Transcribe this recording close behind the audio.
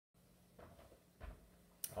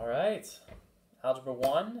All right, Algebra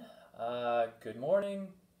 1, good morning,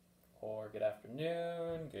 or good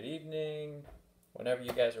afternoon, good evening, whenever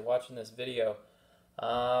you guys are watching this video.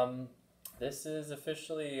 This is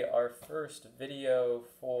officially our first video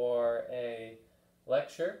for a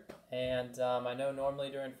lecture, and I know normally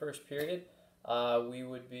during first period we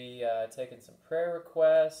would be taking some prayer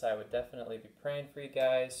requests. I would definitely be praying for you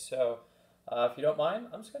guys, so if you don't mind,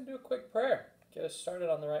 I'm just going to do a quick prayer, get us started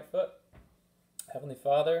on the right foot. Heavenly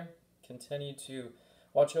Father, continue to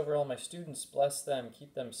watch over all my students, bless them,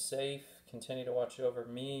 keep them safe, continue to watch over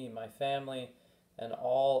me, my family, and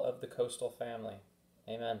all of the Coastal family.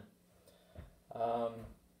 Amen. All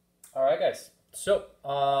right, guys. So,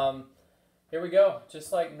 here we go.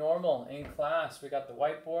 Just like normal in class, we got the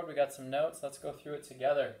whiteboard, we got some notes. Let's go through it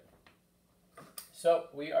together. So,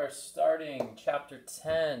 we are starting chapter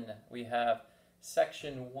 10. We have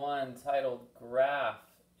section 1 titled Graph.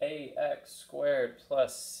 Ax squared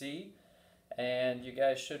plus c, and you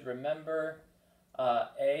guys should remember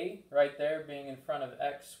a right there being in front of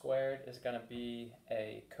x squared is going to be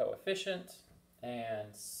a coefficient, and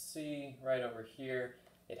c right over here,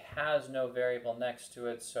 it has no variable next to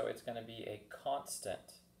it, so it's going to be a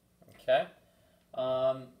constant. Okay,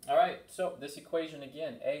 all right, so this equation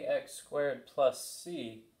again, ax squared plus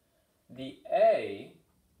c, the a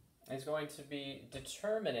is going to be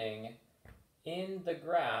determining in the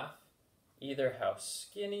graph either how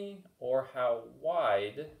skinny or how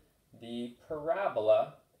wide the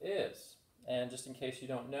parabola is. And just in case you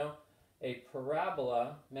don't know, a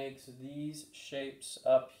parabola makes these shapes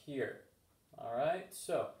up here. All right,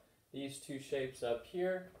 so these two shapes up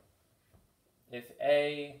here, if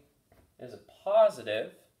A is a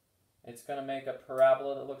positive, it's going to make a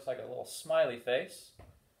parabola that looks like a little smiley face.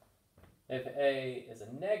 If A is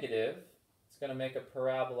a negative, it's going to make a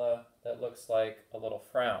parabola that looks like a little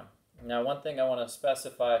frown. Now, one thing I want to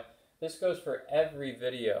specify, this goes for every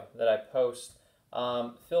video that I post.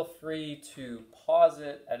 Feel free to pause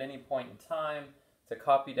it at any point in time to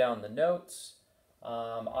copy down the notes.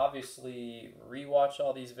 Obviously, rewatch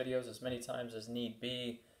all these videos as many times as need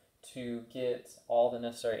be to get all the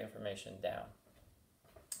necessary information down.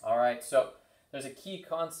 All right, so there's a key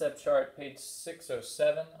concept chart, page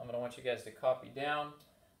 607. I'm going to want you guys to copy down.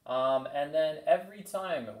 And then every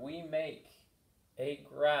time we make a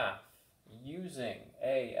graph using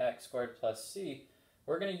ax squared plus c,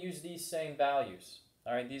 we're going to use these same values.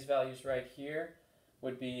 All right, these values right here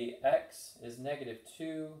would be x is negative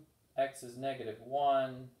 2, x is negative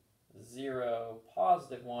 1, 0,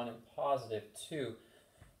 positive 1, and positive 2.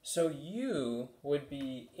 So you would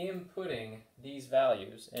be inputting these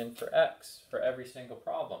values in for x for every single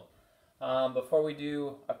problem. Before we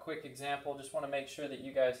do a quick example, just want to make sure that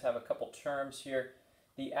you guys have a couple terms here.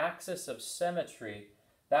 The axis of symmetry,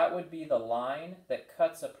 that would be the line that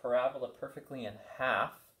cuts a parabola perfectly in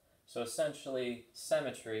half. So essentially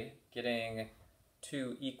symmetry, getting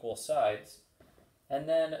two equal sides. And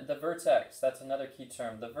then the vertex, that's another key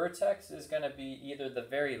term. The vertex is going to be either the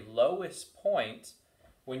very lowest point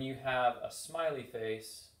when you have a smiley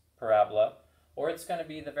face parabola, or it's going to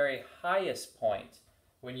be the very highest point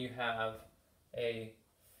when you have a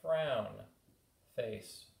frown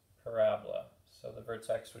face parabola. So the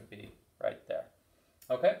vertex would be right there.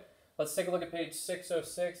 Okay, let's take a look at page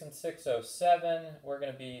 606 and 607. We're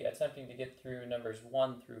going to be attempting to get through numbers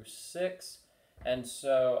 1 through 6. And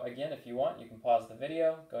so, again, if you want, you can pause the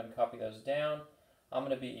video, go ahead and copy those down. I'm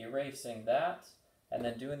going to be erasing that and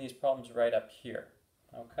then doing these problems right up here.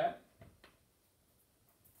 Okay.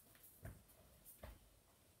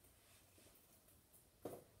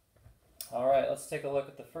 All right, let's take a look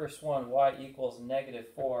at the first one, y equals negative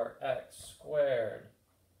 4x squared.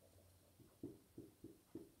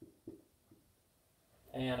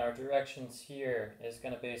 And our directions here is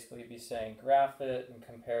going to basically be saying graph it and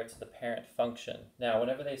compare it to the parent function. Now,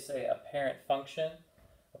 whenever they say a parent function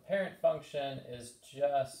is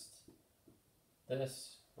just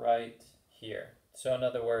this right here. So in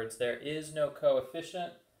other words, there is no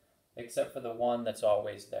coefficient except for the one that's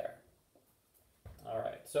always there. All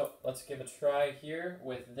right, so let's give a try here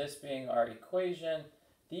with this being our equation.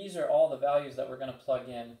 These are all the values that we're going to plug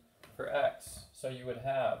in for x. So you would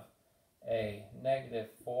have a negative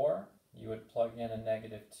 4, you would plug in a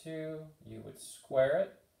negative 2, you would square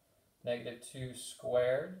it. Negative 2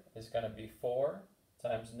 squared is going to be 4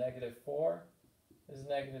 times negative 4 is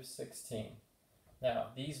negative 16. Now,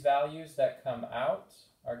 these values that come out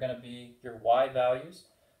are going to be your y values.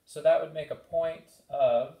 So that would make a point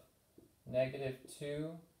of negative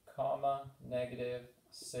 2, comma, negative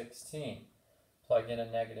 16. Plug in a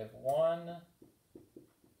negative 1,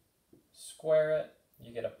 square it,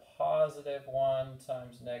 you get a positive 1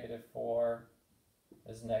 times negative 4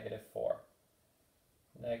 is negative 4.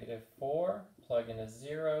 Negative 4, plug in a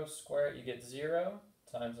 0, square it, you get 0,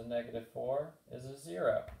 times a negative 4 is a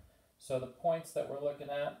 0. So the points that we're looking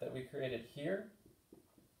at that we created here,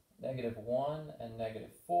 negative 1 and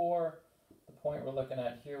negative 4, the point we're looking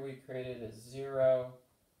at here we created is 0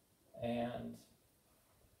 and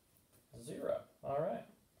 0. All right,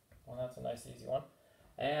 well that's a nice easy one.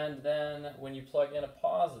 And then when you plug in a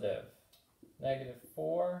positive, negative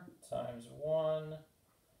 4 times 1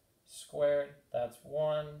 squared, that's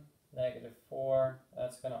 1, negative 4,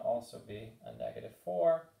 that's going to also be a negative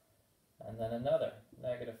 4, and then another,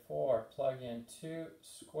 negative 4, plug in 2,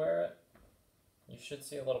 square it, you should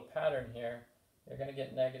see a little pattern here, you're going to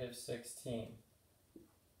get negative 16.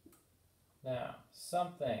 Now,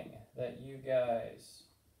 something that you guys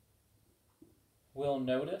will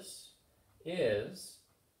notice is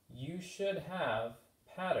you should have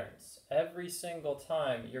patterns every single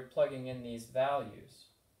time you're plugging in these values.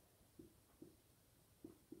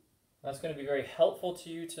 That's going to be very helpful to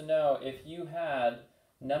you to know if you had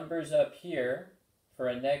numbers up here for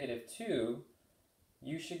a negative 2,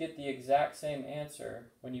 you should get the exact same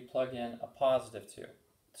answer when you plug in a positive 2.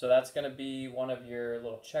 So that's going to be one of your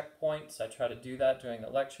little checkpoints. I try to do that during the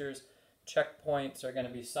lectures. Checkpoints are going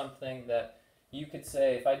to be something that you could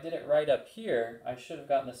say, if I did it right up here, I should have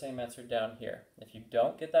gotten the same answer down here. If you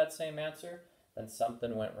don't get that same answer, then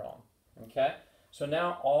something went wrong. Okay? So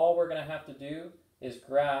now all we're going to have to do is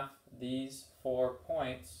graph these 4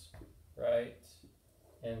 points right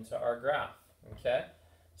into our graph. Okay?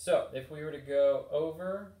 So if we were to go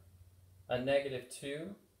over a negative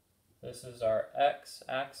 2, this is our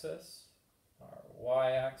x-axis, our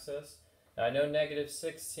y-axis. Now I know negative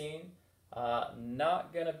 16,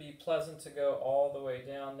 not going to be pleasant to go all the way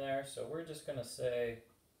down there, so we're just going to say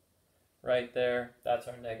right there, that's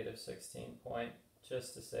our negative 16 point,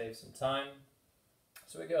 just to save some time.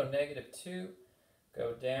 So we go negative 2,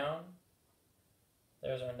 go down,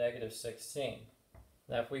 there's our negative 16.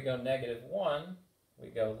 Now if we go negative 1, we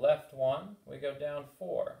go left 1, we go down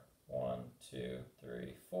 4. 1, 2,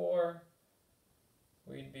 3, 4.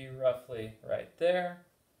 We'd be roughly right there.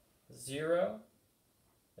 0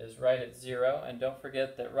 is right at 0, and don't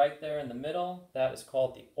forget that right there in the middle, that is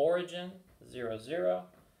called the origin, 0, 0.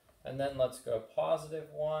 And then let's go positive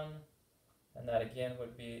 1, and that again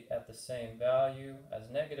would be at the same value as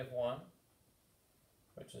negative 1,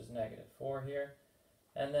 which is negative 4 here.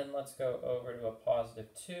 And then let's go over to a positive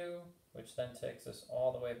 2, which then takes us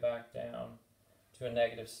all the way back down to a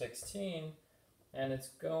negative 16, and it's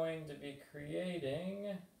going to be creating,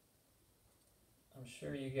 I'm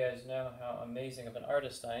sure you guys know how amazing of an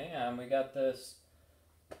artist I am, we got this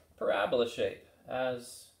parabola shape.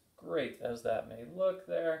 As great as that may look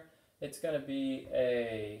there, it's going to be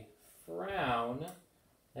a frown,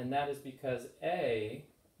 and that is because a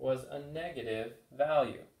was a negative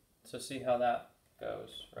value. So see how that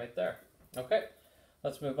goes right there. Okay,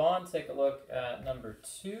 let's move on, take a look at number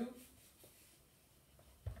 2.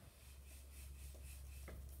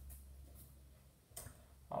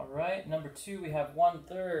 All right, number 2, we have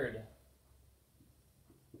 1/3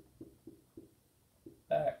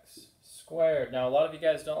 x squared. Now, a lot of you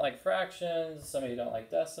guys don't like fractions. Some of you don't like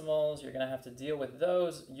decimals. You're going to have to deal with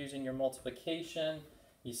those using your multiplication.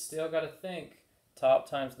 You still got to think top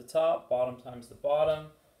times the top, bottom times the bottom.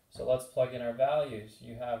 So let's plug in our values.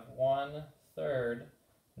 You have 1/3, and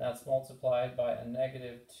that's multiplied by a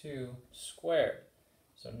negative 2 squared.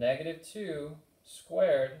 So negative 2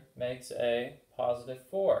 squared makes a positive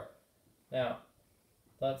 4. Now,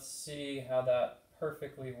 let's see how that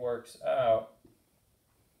perfectly works out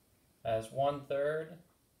as 1/3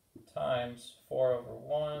 times 4 over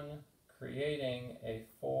 1, creating a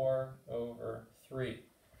 4 over 3.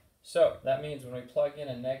 So that means when we plug in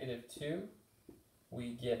a negative 2,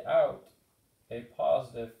 we get out a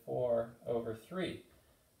positive 4 over 3.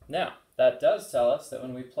 Now, that does tell us that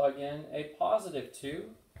when we plug in a positive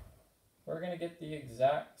 2, we're going to get the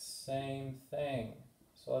exact same thing.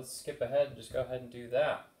 So let's skip ahead and just go ahead and do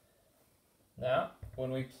that. Now,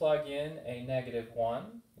 when we plug in a negative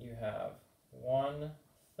 1, you have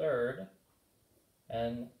 1/3,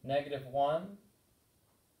 and negative 1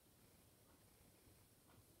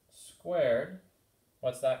 squared,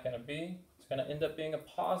 what's that going to be? It's going to end up being a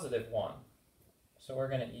positive 1. So we're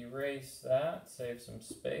going to erase that, save some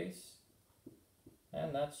space,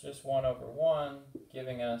 and that's just 1 over 1,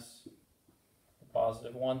 giving us a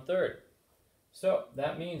positive 1/3. So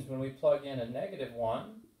that means when we plug in a negative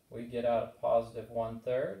 1, we get out a positive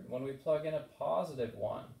 1/3. When we plug in a positive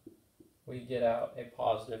 1, we get out a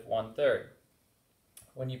positive 1/3.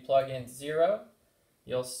 When you plug in 0,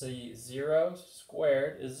 you'll see 0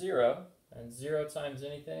 squared is 0, and 0 times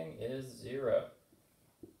anything is 0.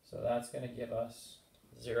 So that's going to give us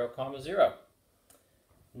 0, 0.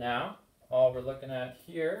 Now, all we're looking at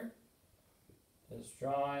here is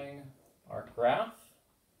drawing our graph.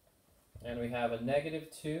 And we have a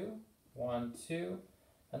 -2, 1, 2.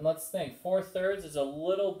 And let's think, 4/3 is a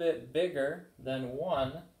little bit bigger than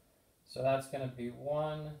 1. So that's going to be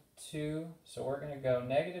 1, 2. So we're going to go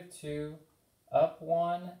 -2, up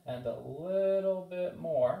 1, and a little bit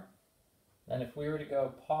more. And if we were to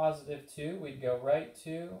go +2, we'd go right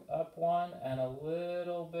 2, up 1, and a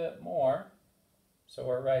little bit more. So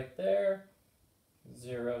we're right there,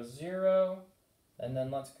 0, 0. And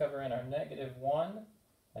then let's cover in our -1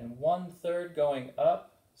 and 1/3 going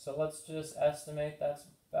up. So let's just estimate that's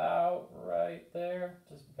about right there,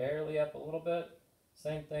 just barely up a little bit.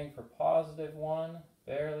 Same thing for +1,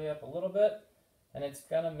 barely up a little bit. And it's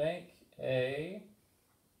going to make a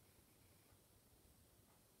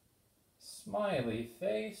smiley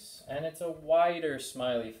face, and it's a wider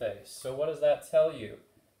smiley face. So what does that tell you?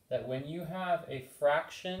 That when you have a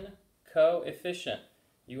fraction coefficient,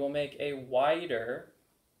 you will make a wider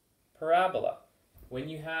parabola. When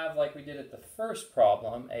you have, like we did at the first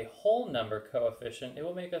problem, a whole number coefficient, it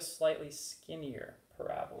will make a slightly skinnier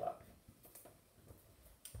parabola.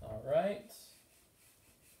 All right.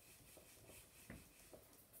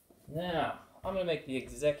 Now, I'm going to make the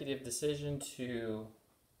executive decision to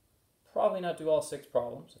probably not do all 6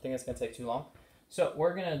 problems. I think that's going to take too long. So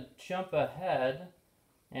we're going to jump ahead,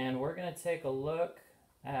 and we're going to take a look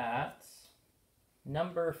at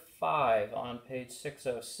number 5 on page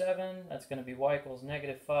 607. That's going to be y equals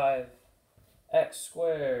 -5 x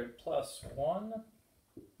squared plus 1.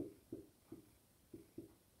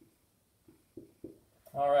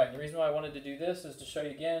 All right, the reason why I wanted to do this is to show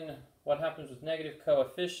you again what happens with negative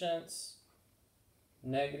coefficients.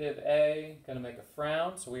 -a, going to make a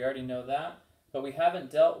frown, so we already know that. But we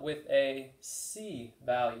haven't dealt with a c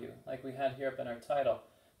value like we had here up in our title.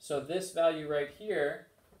 So this value right here,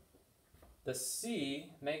 the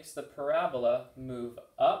c, makes the parabola move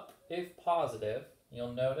up if positive.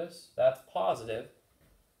 You'll notice that's positive.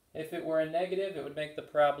 If it were a negative, it would make the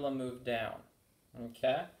parabola move down.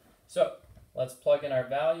 Okay, so let's plug in our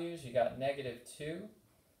values. You got -2.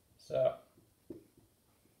 So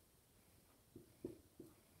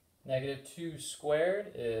 -2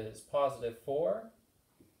 squared is +4.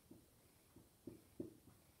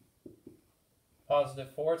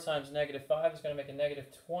 +4 times -5 is going to make a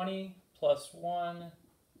 -20. Plus 1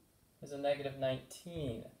 is a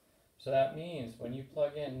 -19. So that means when you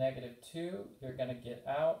plug in -2, you're going to get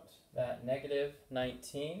out that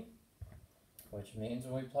 -19, which means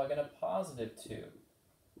when we plug in a +2,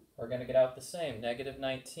 we're going to get out the same,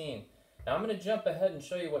 -19. Now I'm going to jump ahead and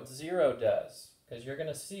show you what 0 does, because you're going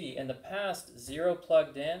to see in the past 0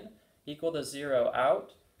 plugged in equal to 0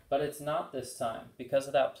 out, but it's not this time because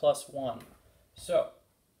of that +1. So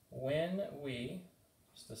when we,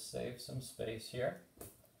 just to save some space here,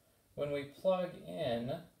 when we plug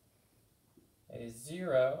in a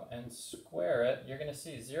 0 and square it, you're going to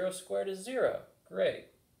see 0 squared is 0.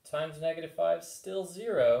 Great. Times -5, still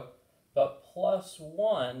 0, but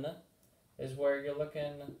 +1 is where you're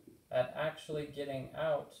looking at actually getting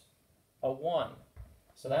out a 1.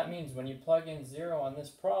 So that means when you plug in 0 on this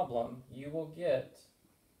problem, you will get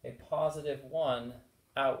a +1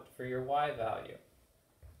 out for your y value.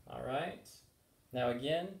 All right. Now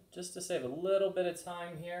again, just to save a little bit of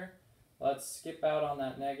time here, let's skip out on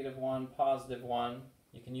that -1, +1.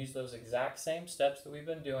 You can use those exact same steps that we've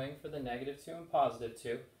been doing for the -2 and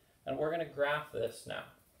 +2, and we're going to graph this now.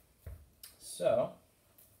 So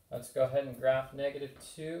let's go ahead and graph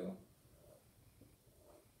 -2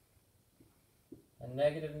 and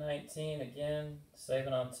 -19. Again,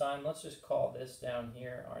 saving on time, let's just call this down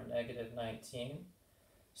here our -19.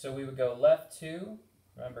 So we would go left 2,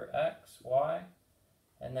 remember x, y,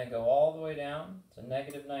 and then go all the way down to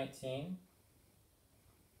 -19.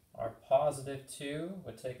 Our +2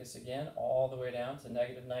 would take us again all the way down to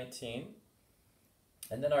 -19.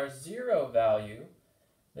 And then our 0 value,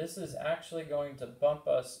 this is actually going to bump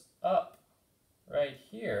us up right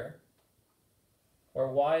here where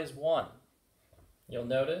y is 1. You'll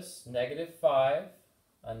notice -5,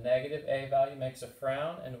 a -a value makes a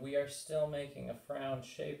frown, and we are still making a frown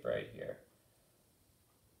shape right here.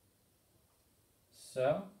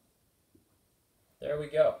 So there we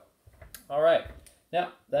go. All right.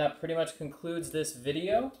 Now, that pretty much concludes this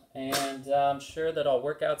video, and I'm sure that I'll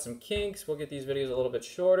work out some kinks. We'll get these videos a little bit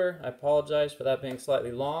shorter. I apologize for that being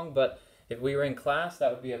slightly long, but if we were in class, that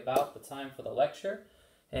would be about the time for the lecture.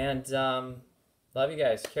 And love you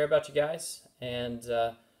guys. Care about you guys. and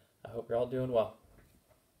I hope you're all doing well.